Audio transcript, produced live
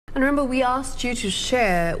And remember, we asked you to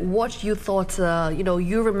share what you thought,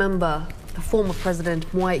 you remember the former President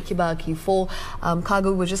Mwai Kibaki for.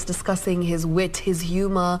 Cargo, we were just discussing his wit, his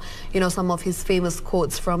humor, some of his famous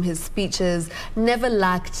quotes from his speeches. Never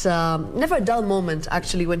a dull moment,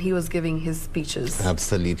 actually, when he was giving his speeches.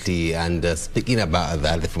 Absolutely. And speaking about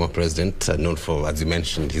that, the former president, known for, as you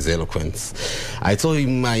mentioned, his eloquence, I saw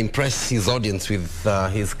him impress his audience with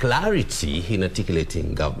his clarity in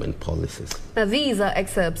articulating government policies. Now, these are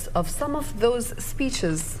excerpts of some of those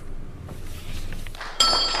speeches.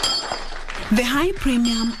 The high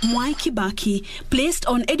premium Mwai Kibaki placed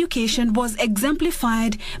on education was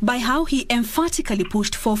exemplified by how he emphatically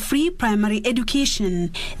pushed for free primary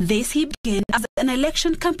education. This he began as an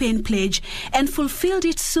election campaign pledge and fulfilled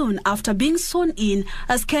it soon after being sworn in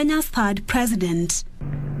as Kenya's third president.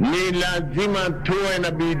 Ni lazima tuwe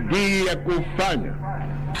na bidii ya kufanya.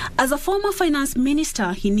 As a former finance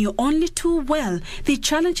minister, he knew only too well the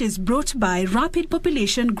challenges brought by rapid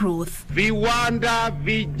population growth. Viwanda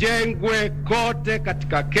vijengwe kote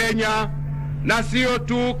katika Kenya, na sio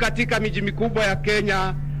tu katika miji mikubwa ya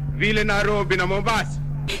Kenya vile Nairobi na Mombasa.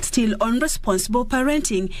 Still on responsible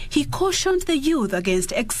parenting, he cautioned the youth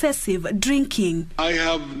against excessive drinking. I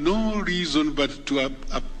have no reason but to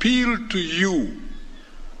appeal to you.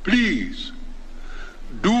 Please,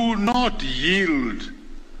 do not yield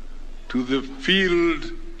to the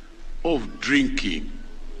field of drinking.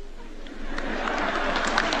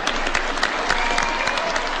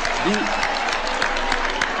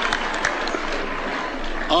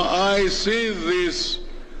 I say this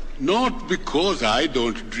not because I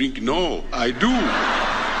don't drink, no, I do.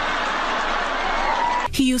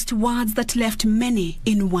 He used words that left many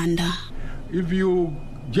in wonder. If you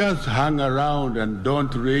just hang around and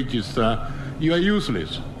don't register, you are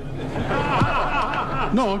useless.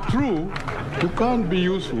 No, true. You can't be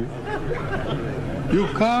useful. You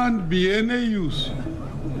can't be any use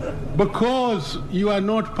because you are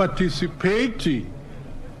not participating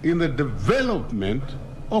in the development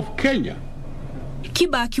of Kenya.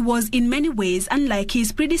 Kibaki was in many ways unlike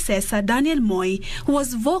his predecessor Daniel Moi, who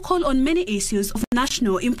was vocal on many issues of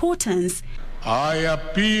national importance. I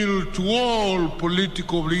appeal to all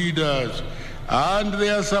political leaders and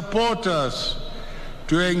their supporters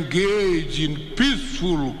to engage in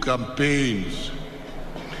peaceful campaigns.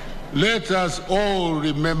 Let us all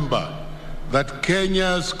remember that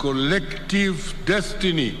Kenya's collective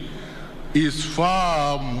destiny is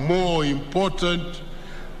far more important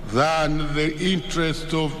than the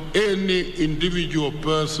interest of any individual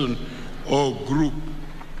person or group.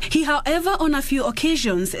 He, however, on a few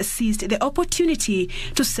occasions seized the opportunity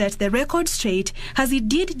to set the record straight, as he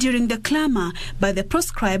did during the clamor by the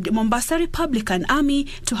proscribed Mombasa Republican Army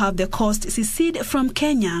to have the coast secede from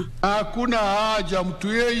Kenya. Hakuna haja mtu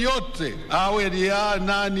yeyote awe ni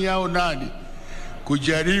nani au nani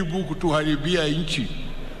kujaribu kutuharibia nchi.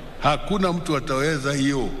 Hakuna mtu ataweza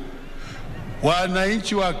hiyo.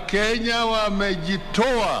 Wananchi wa Kenya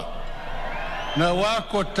wamejitoa na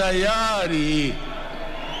wako tayari,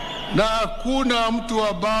 na hakuna mtu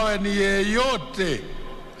ambaye ni yeyote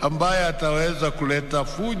ambaye ataweza kuleta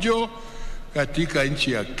fujo katika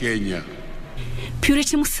nchi ya Kenya.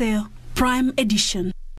 Purity Museo, Prime Edition.